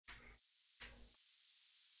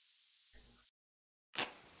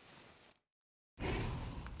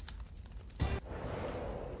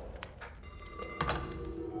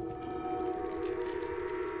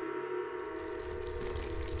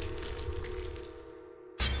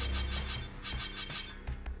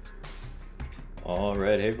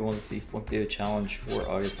Alright, hey everyone, this is the Spelunky Data Challenge for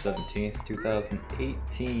August 17th,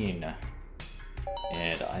 2018.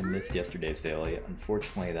 And I missed yesterday's daily.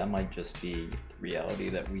 Unfortunately, that might just be the reality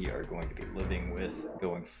that we are going to be living with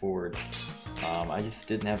going forward. I just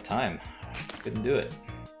didn't have time. Couldn't do it.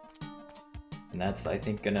 And that's, I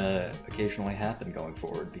think, gonna occasionally happen going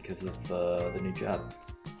forward because of the new job.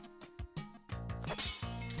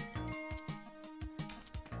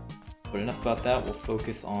 But enough about that, we'll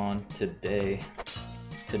focus on today.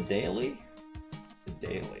 Todaily?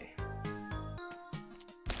 Todaily.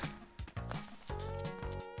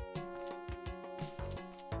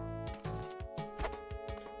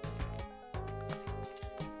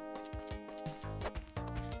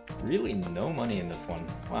 Really no money in this one.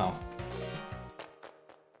 Wow.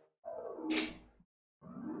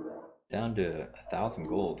 Down to 1,000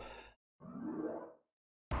 gold.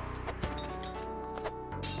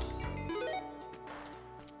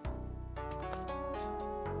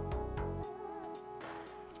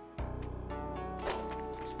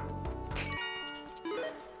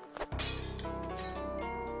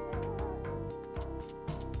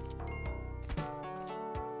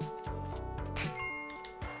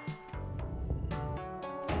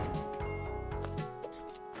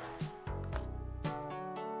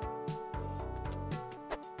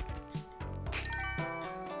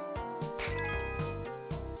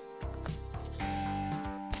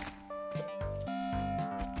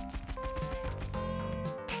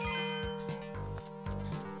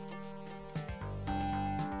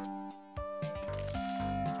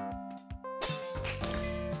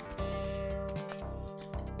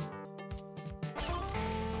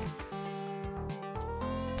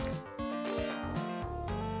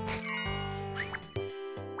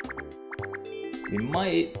 We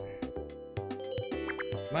might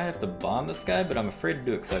have to bomb this guy, but I'm afraid to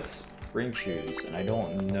do it because I have spring shoes, and I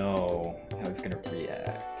don't know how he's gonna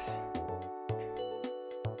react.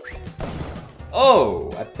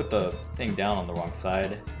 Oh! I put the thing down on the wrong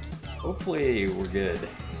side. Hopefully we're good.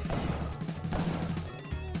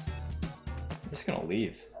 I'm just gonna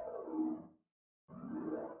leave.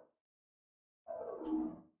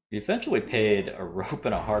 He essentially paid a rope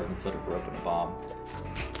and a heart instead of a rope and a bomb.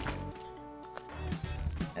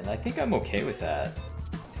 And I think I'm okay with that,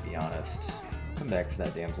 to be honest. Come back for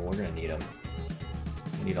that damsel, we're gonna need him.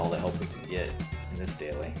 We need all the help we can get in this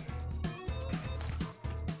daily.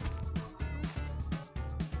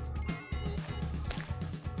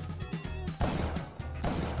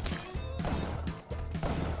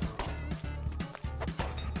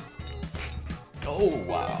 Oh,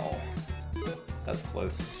 wow. That's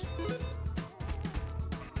close.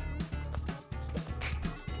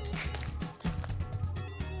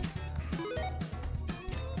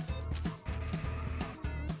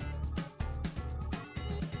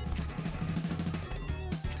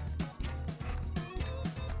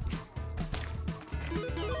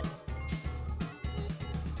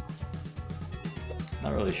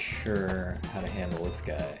 Not really sure how to handle this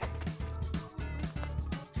guy.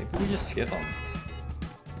 Maybe we just skip him.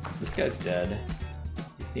 This guy's dead.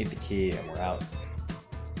 We just need the key and we're out.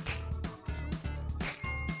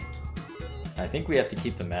 I think we have to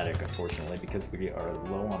keep the medic, unfortunately, because we are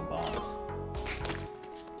low on bombs.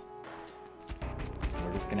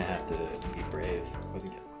 We're just gonna have to be brave with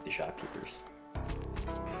the shopkeepers.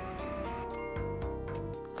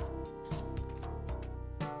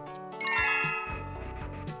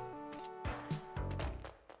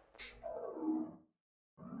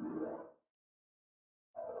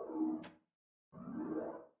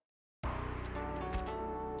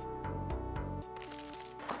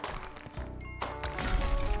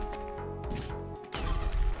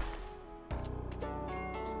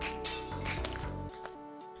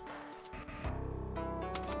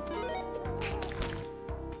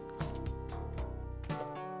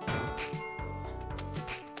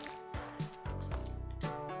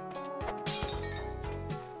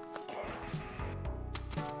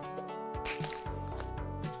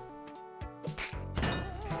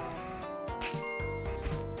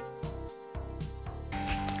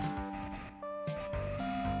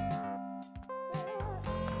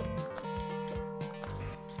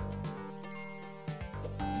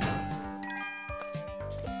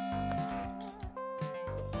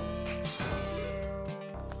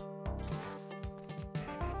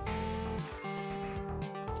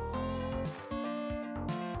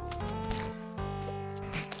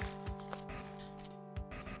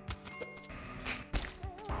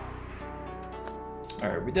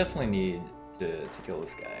 Alright, we definitely need to kill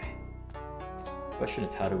this guy. The question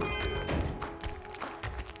is, how do we do it?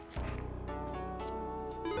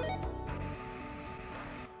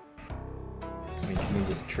 mean, can we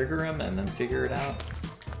just trigger him and then figure it out?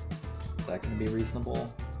 Is that going to be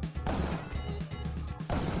reasonable?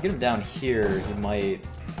 If we get him down here, he might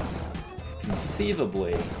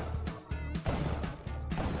conceivably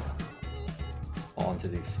fall into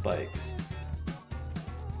these spikes.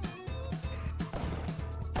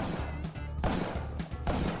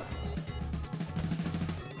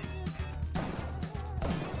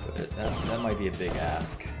 But that might be a big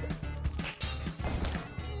ask.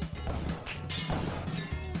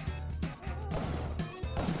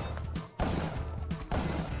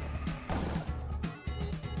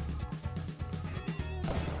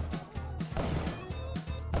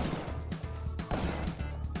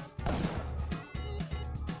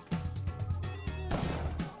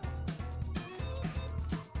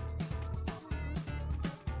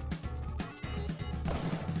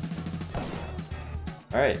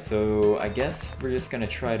 Alright, so I guess we're just gonna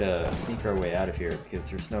try to sneak our way out of here because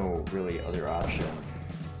there's no really other option.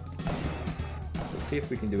 Let's see if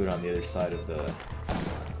we can do it on the other side of the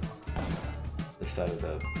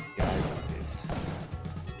guys at least.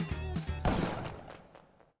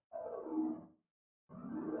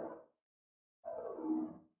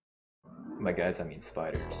 By guys, I mean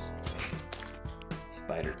spiders.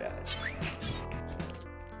 Spider guys.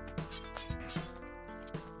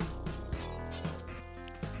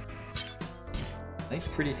 I think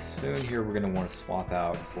pretty soon here we're going to want to swap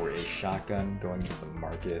out for a shotgun. Going to the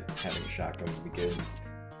market, having a shotgun would be good.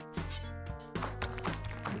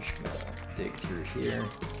 I'm just going to dig through here.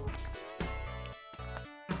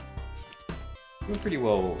 Doing pretty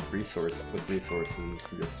well with resources. We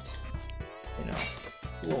just, you know,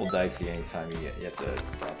 it's a little dicey anytime you have to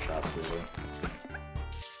drop shots really.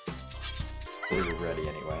 Or you're ready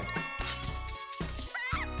anyway.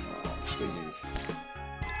 Oh, please.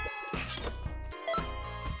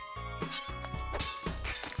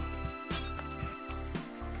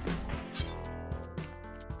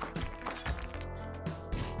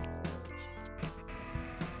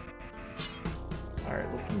 Alright,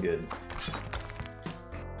 looking good.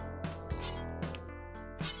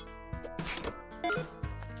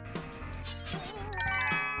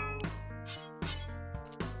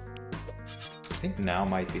 I think now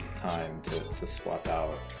might be the time to swap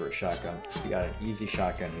out for a shotgun, since we got an easy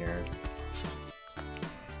shotgun here.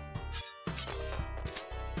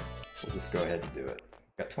 We'll just go ahead and do it.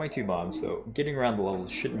 Got 22 bombs, so getting around the levels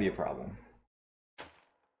shouldn't be a problem.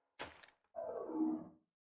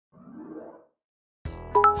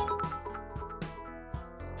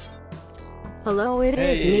 Hello, it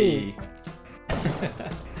is me.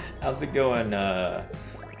 How's it going?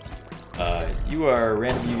 You are a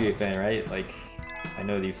Random UVA fan, right? Like, I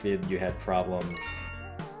know you said you had problems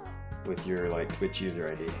with your like Twitch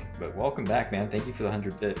user ID, but welcome back, man. Thank you for the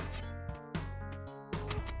 100 bits.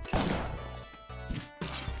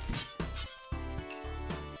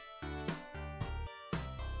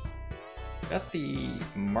 Got the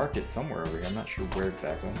market somewhere over here. I'm not sure where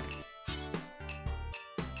exactly.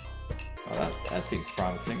 Oh, that seems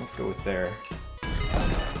promising. Let's go with there.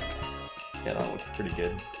 Yeah, that looks pretty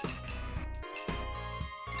good.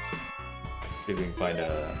 See if we can find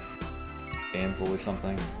a damsel or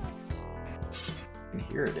something. I can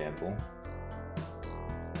hear a damsel.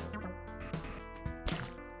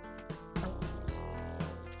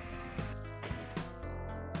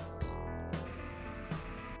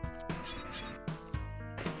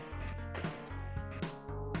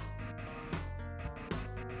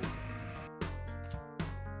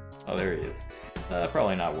 Oh, there he is.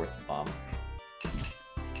 Probably not worth the bomb.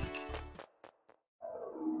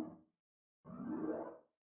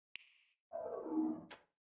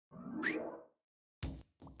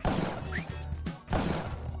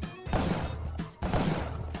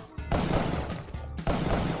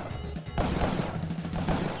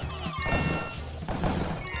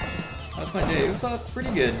 That's my day. It was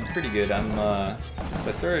pretty good, pretty good. I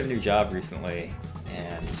started a new job recently,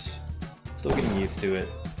 and still getting used to it.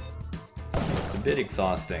 It's a bit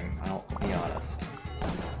exhausting, I'll be honest.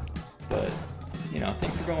 But, you know,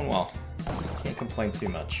 things are going well. Can't complain too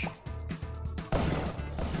much.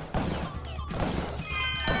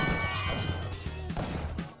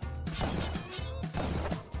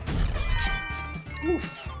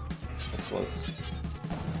 Oof. That's close.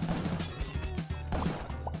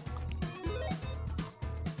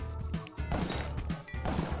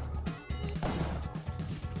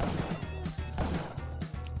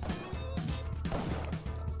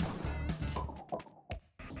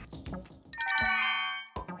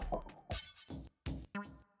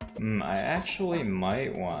 I actually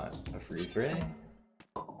might want a freeze ray.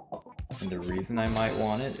 And the reason I might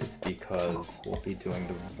want it is because we'll be doing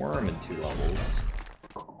the worm in 2 levels.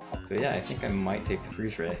 So yeah, I think I might take the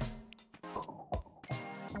freeze ray.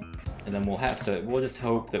 And then we'll just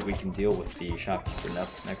hope that we can deal with the shopkeeper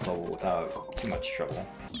next level without too much trouble.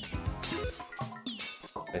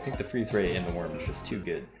 I think the freeze ray and the worm is just too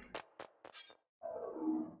good.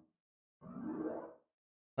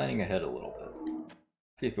 Planning ahead a little bit.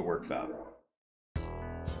 See if it works out.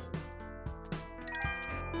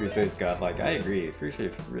 Freeze ray's godlike. I agree. Freeze ray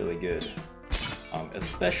is really good.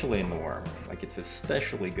 Especially in the worm. Like, it's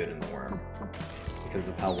especially good in the worm. Because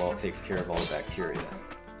of how well it takes care of all the bacteria.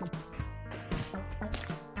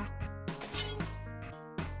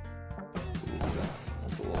 Ooh, that's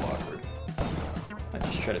a little awkward. I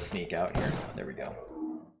just try to sneak out here. There we go.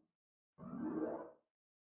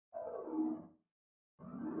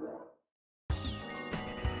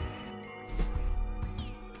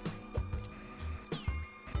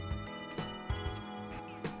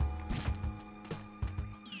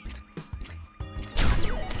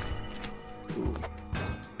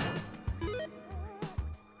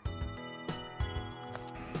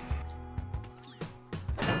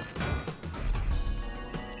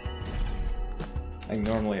 Like,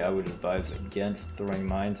 normally I would advise against throwing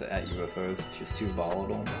mines at UFOs, it's just too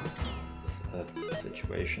volatile, this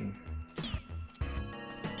situation.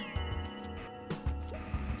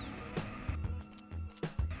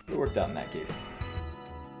 It worked out in that case.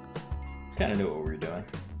 Kinda knew what we were doing.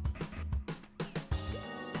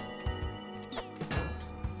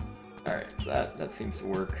 Alright, so that seems to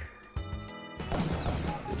work.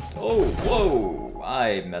 Oh, whoa!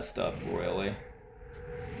 I messed up royally.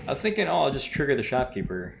 I was thinking, oh, I'll just trigger the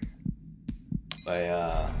shopkeeper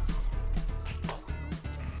by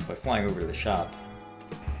flying over to the shop.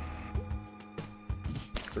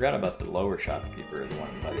 Forgot about the lower shopkeeper, the one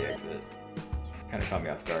by the exit. Kind of caught me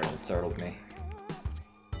off guard and startled me.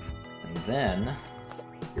 And then,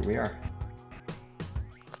 here we are.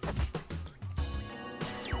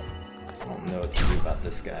 I don't know what to do about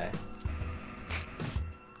this guy.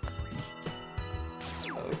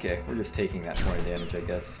 Okay, we're just taking that 20 damage, I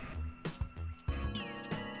guess.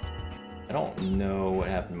 I don't know what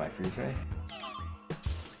happened to my freeze ray.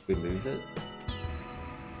 Did we lose it?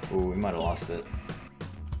 Oh, we might have lost it.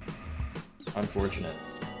 Unfortunate.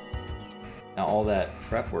 Now all that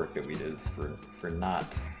prep work that we did is for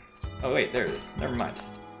not... Oh wait, there it is. Never mind.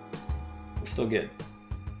 We're still good.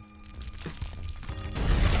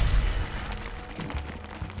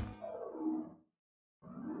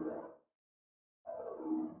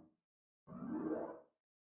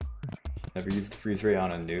 Never used the freeze ray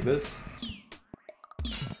on Anubis.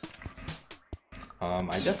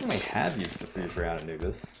 I definitely have used the freeze ray on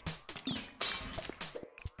Anubis.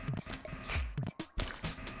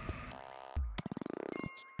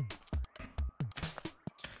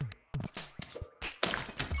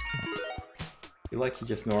 I feel like he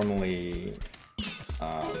just normally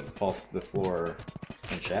falls to the floor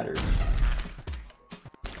and shatters.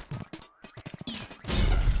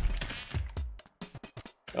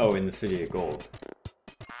 Oh, in the City of Gold.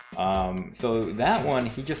 So that one,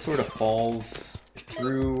 he just sort of falls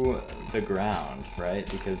through the ground, right?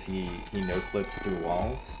 Because he no-clips through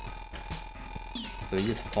walls. So he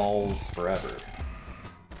just falls forever.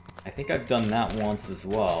 I think I've done that once as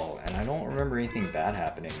well, and I don't remember anything bad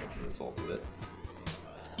happening as a result of it.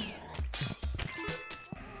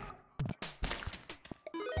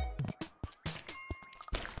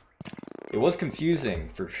 It was confusing,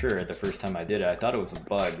 for sure, the first time I did it. I thought it was a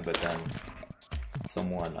bug, but then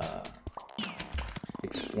someone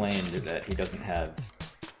explained that he doesn't have,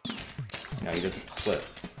 you know, he doesn't clip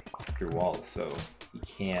through walls, so he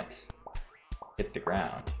can't hit the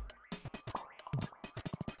ground.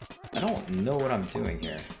 I don't know what I'm doing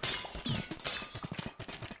here.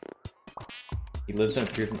 He lives and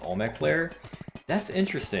appears in Olmec's lair? That's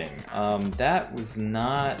interesting. That was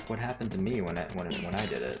not what happened to me when I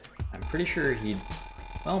did it. I'm pretty sure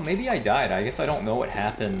well, maybe I died. I guess I don't know what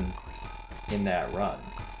happened in that run.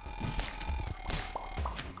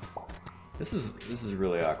 This is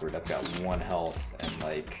really awkward. I've got 1 health and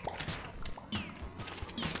like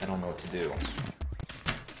I don't know what to do.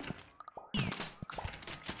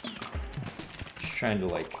 Just trying to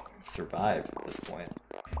like survive at this point.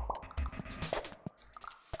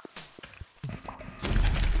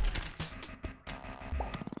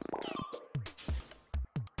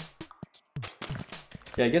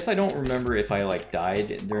 Yeah, I guess I don't remember if I like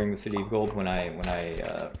died during the City of Gold when I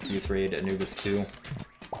freeze rayed Anubis 2.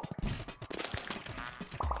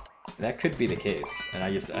 That could be the case, and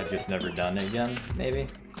I've just never done it again, maybe.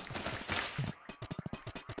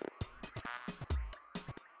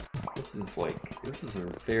 This is a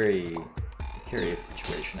very precarious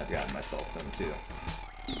situation I've gotten myself into.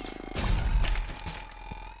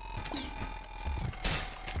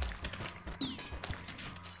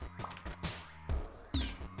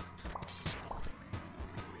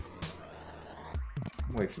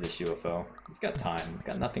 Wait for this UFO. We've got time. We've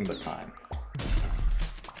got nothing but time.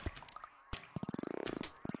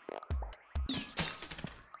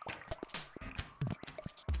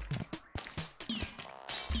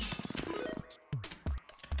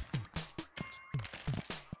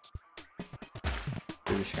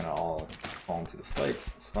 They're just gonna all fall into the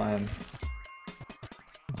spikes. It's fine.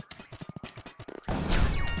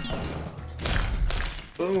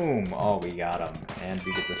 Boom! Oh, we got him. And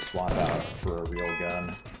we get to swap out for a real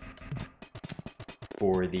gun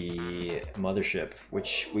for the mothership,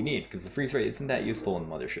 which we need, because the freeze rate isn't that useful in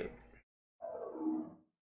the mothership.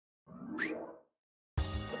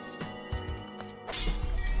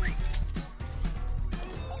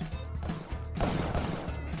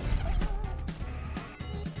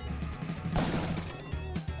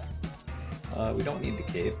 We don't need the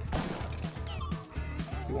cape.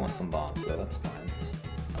 We want some bombs, so that's fine.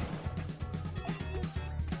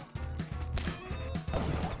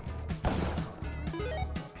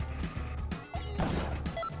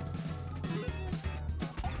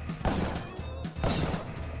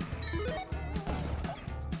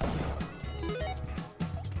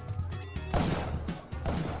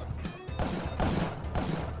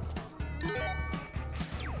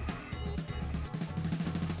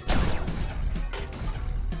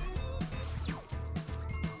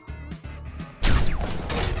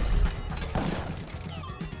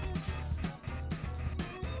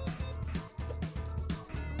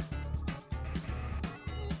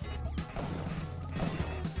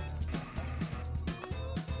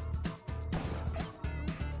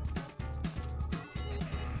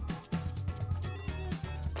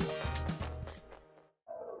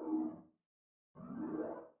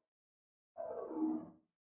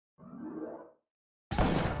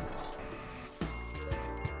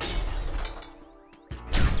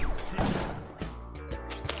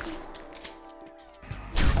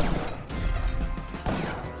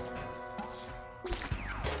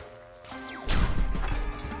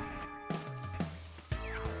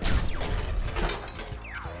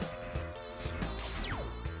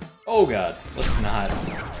 Oh god, let's not.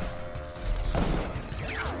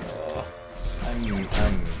 Oh,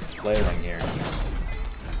 I'm flailing here.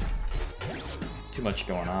 There's too much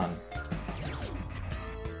going on.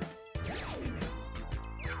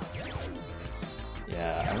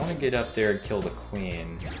 Yeah, I want to get up there and kill the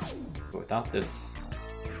queen, but without this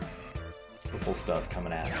purple stuff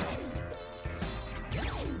coming at me.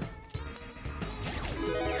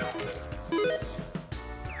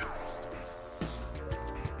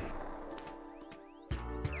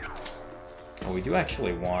 Well, we do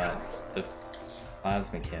actually want the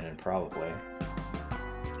plasma cannon, probably.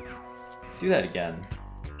 Let's do that again.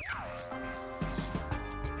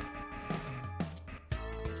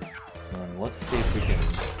 And let's see if we can,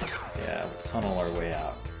 yeah, tunnel our way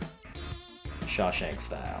out. Shawshank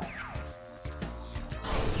style.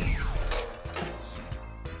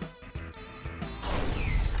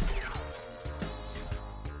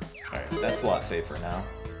 Alright, that's a lot safer now.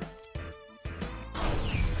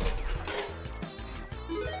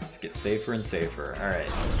 Get safer and safer.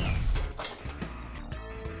 Alright.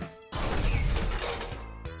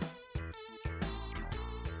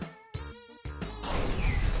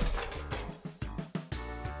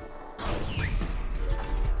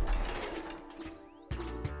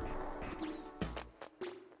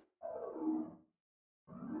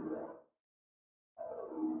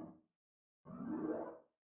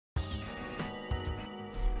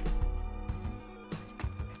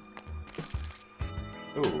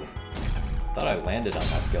 Ooh. Thought I landed on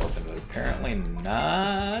that skeleton, but apparently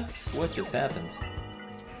not. What just happened?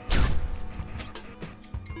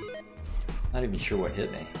 Not even sure what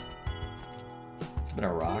hit me. It's been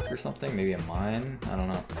a rock or something? Maybe a mine? I don't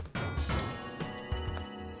know.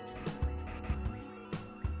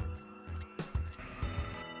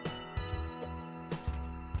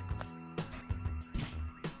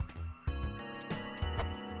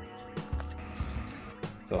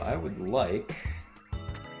 So I would like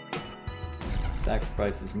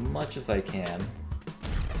sacrifice as much as I can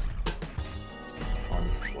on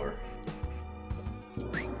this floor.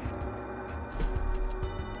 And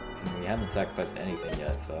we haven't sacrificed anything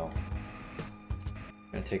yet, so it's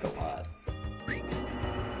gonna take a lot.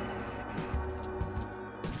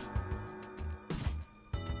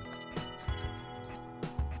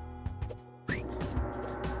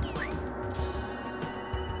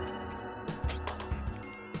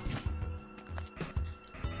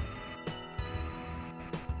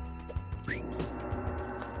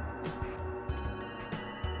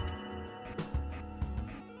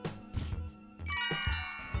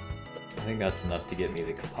 think that's enough to get me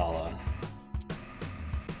the Kapala.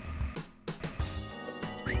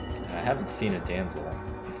 I haven't seen a damsel,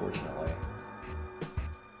 unfortunately.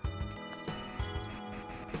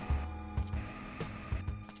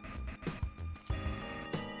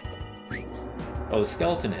 Oh, the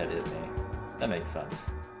skeleton head hit me. That makes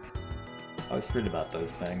sense. I was worried about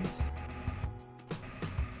those things.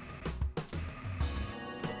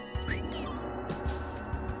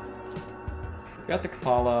 Got the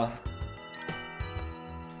Kapala.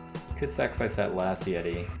 Could sacrifice that last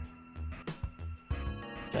Yeti.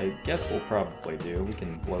 I guess we'll probably do. We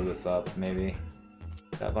can blow this up, maybe.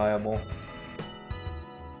 Is that viable?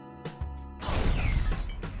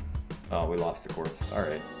 Oh, we lost the corpse.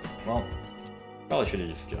 Alright. Well, probably should have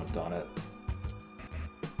just jumped on it.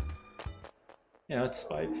 You know, it's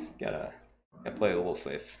spikes. Gotta play it a little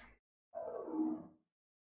safe.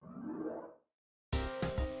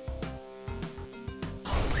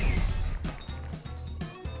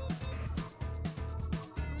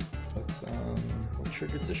 What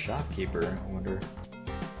triggered the shopkeeper, I wonder?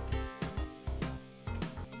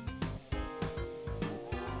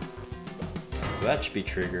 So that should be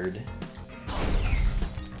triggered.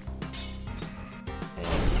 And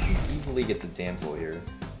we can easily get the damsel here.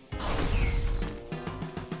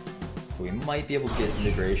 So we might be able to get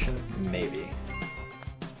integration, maybe.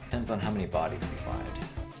 Depends on how many bodies we find.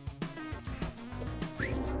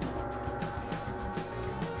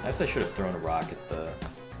 I guess I should have thrown a rock at the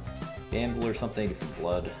damsel or something, get some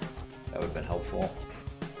blood. That would have been helpful.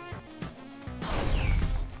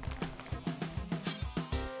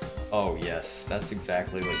 Oh yes, that's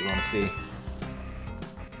exactly what you want to see.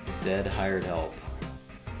 A dead hired help.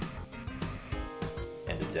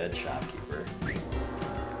 And a dead shopkeeper.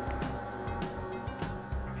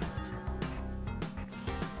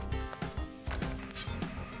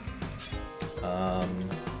 I'm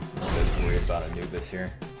a bit worried about Anubis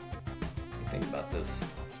here. What do you think about this?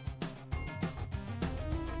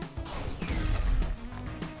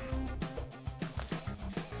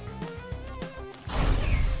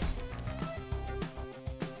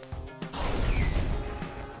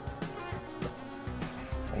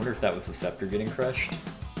 I wonder if that was the scepter getting crushed?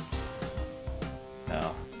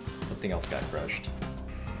 No, something else got crushed.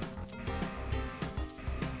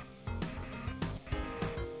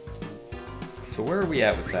 So where are we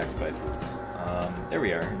at with sacrifices? There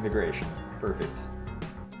we are, invigoration. Perfect.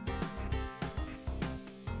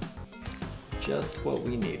 Just what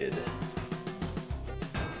we needed.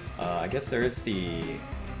 I guess there is the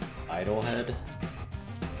idol head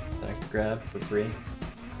that I could grab for free.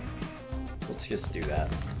 Let's just do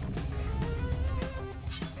that.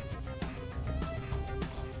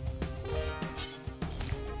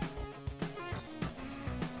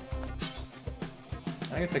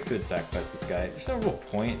 I guess I could sacrifice this guy. There's no real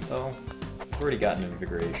point, though. I've already gotten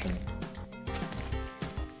invigoration.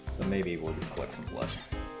 So maybe we'll just collect some blood.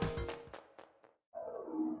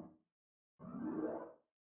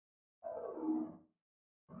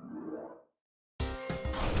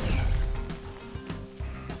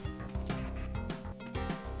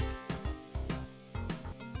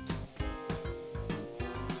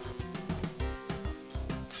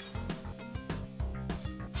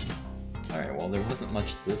 Alright, well there wasn't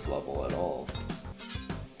much this level at all.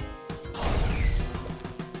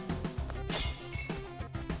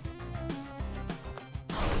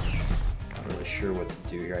 Not really sure what to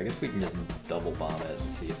do here. I guess we can just double bomb it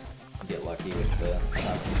and see if we get lucky with the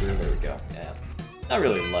shopkeeper. There we go. Yeah. Not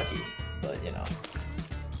really lucky, but you know.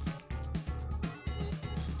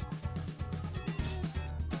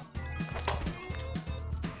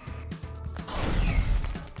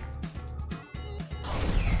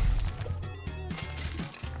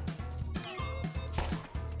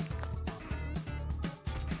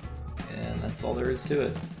 That's all there is to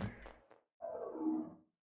it.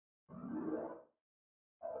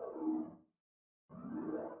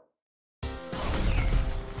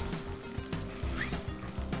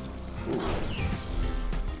 Ooh.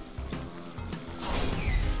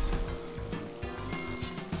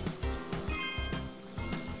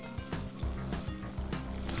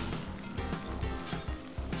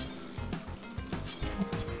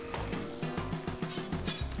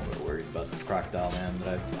 About this crocodile man that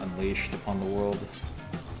I've unleashed upon the world.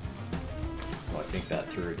 Well, I think that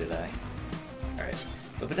through, did I? Alright,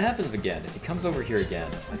 so if it happens again, if he comes over here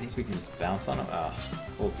again, I think we can just bounce on him. Ah,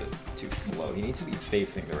 a little bit too slow. He needs to be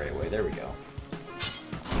facing the right way. There we go.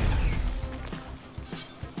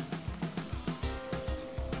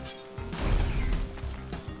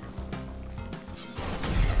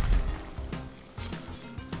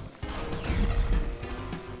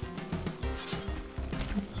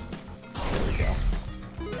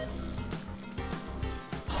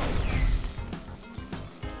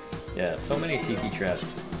 Yeah, so many tiki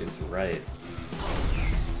traps, it's right.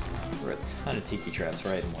 There were a ton of tiki traps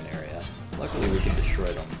right in one area. Luckily we can destroy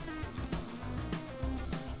them.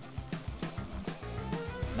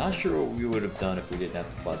 Not sure what we would have done if we didn't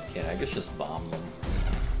have the plasma cannon. I guess just bomb them.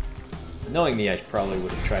 Knowing me, I probably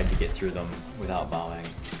would have tried to get through them without bombing.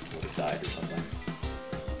 Would have died or something.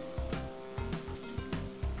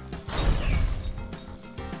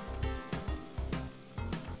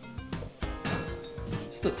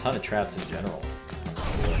 Just a ton of traps in general.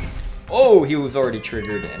 Oh, he was already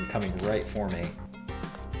triggered and coming right for me.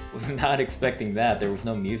 Was not expecting that. There was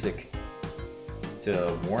no music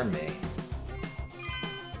to warn me.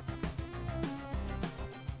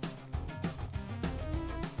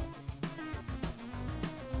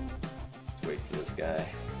 Let's wait for this guy.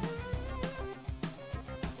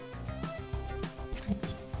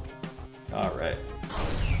 All right.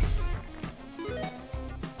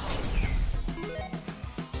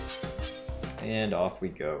 And off we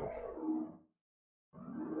go.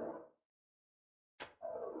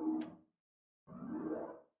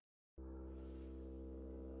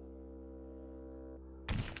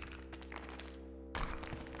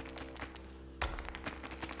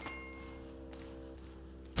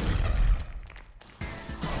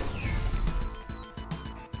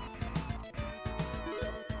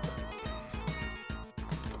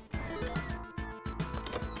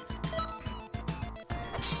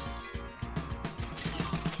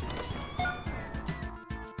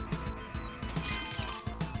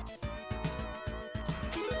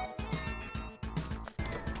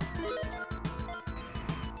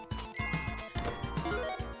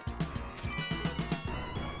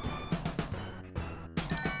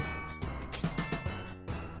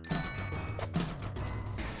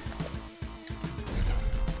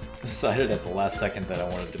 Decided at the last second that I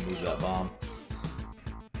wanted to move that bomb.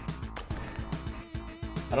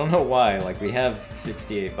 I don't know why, like we have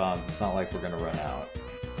 68 bombs, it's not like we're gonna run out.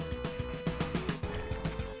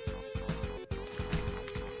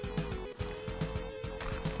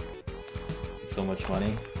 So much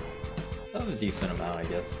money. That was a decent amount, I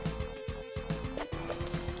guess.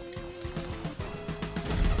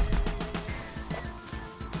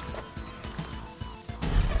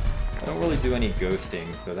 I don't really do any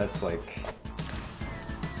ghosting, so that's like...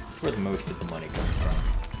 that's where most of the money comes from.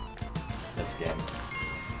 This game.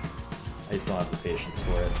 I just don't have the patience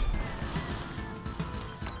for it.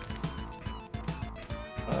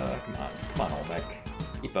 Come on, Olmec.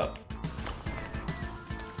 Keep up.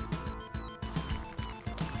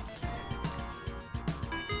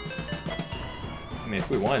 I mean, if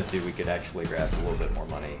we wanted to, we could actually grab a little bit more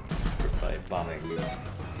money by bombing these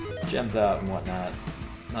gems out and whatnot.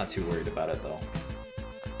 Not too worried about it though.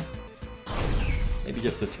 Maybe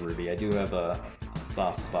just this ruby. I do have a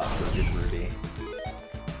soft spot for a good ruby.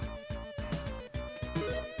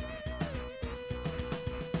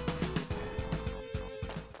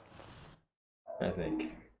 I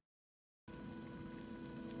think.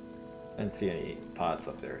 I didn't see any pots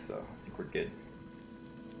up there, so I think we're good.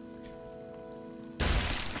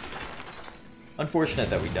 Unfortunate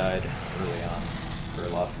that we died early on, or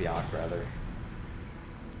lost the Ankh rather.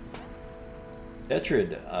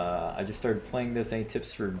 Tetrid, I just started playing this. Any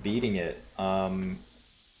tips for beating it?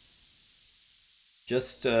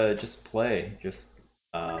 Just play.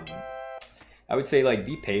 I would say like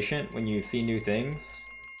be patient when you see new things.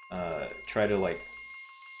 Try to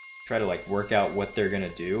work out what they're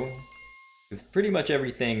gonna do. Because pretty much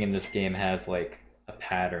everything in this game has like a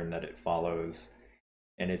pattern that it follows,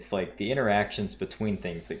 and it's like the interactions between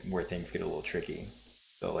things where things get a little tricky.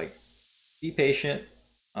 So like, be patient.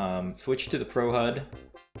 Switch to the Pro HUD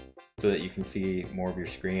so that you can see more of your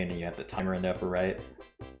screen and you have the timer in the upper right.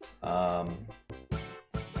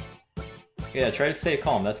 Yeah, try to stay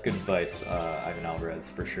calm. That's good advice, Ivan Alvarez,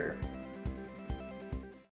 for sure.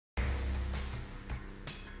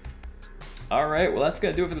 Alright, well that's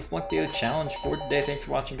gonna do it for the Spelunky Daily Challenge for today. Thanks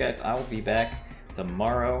for watching, guys. I will be back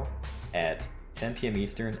tomorrow at 10 p.m.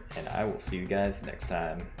 Eastern, and I will see you guys next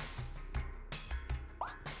time.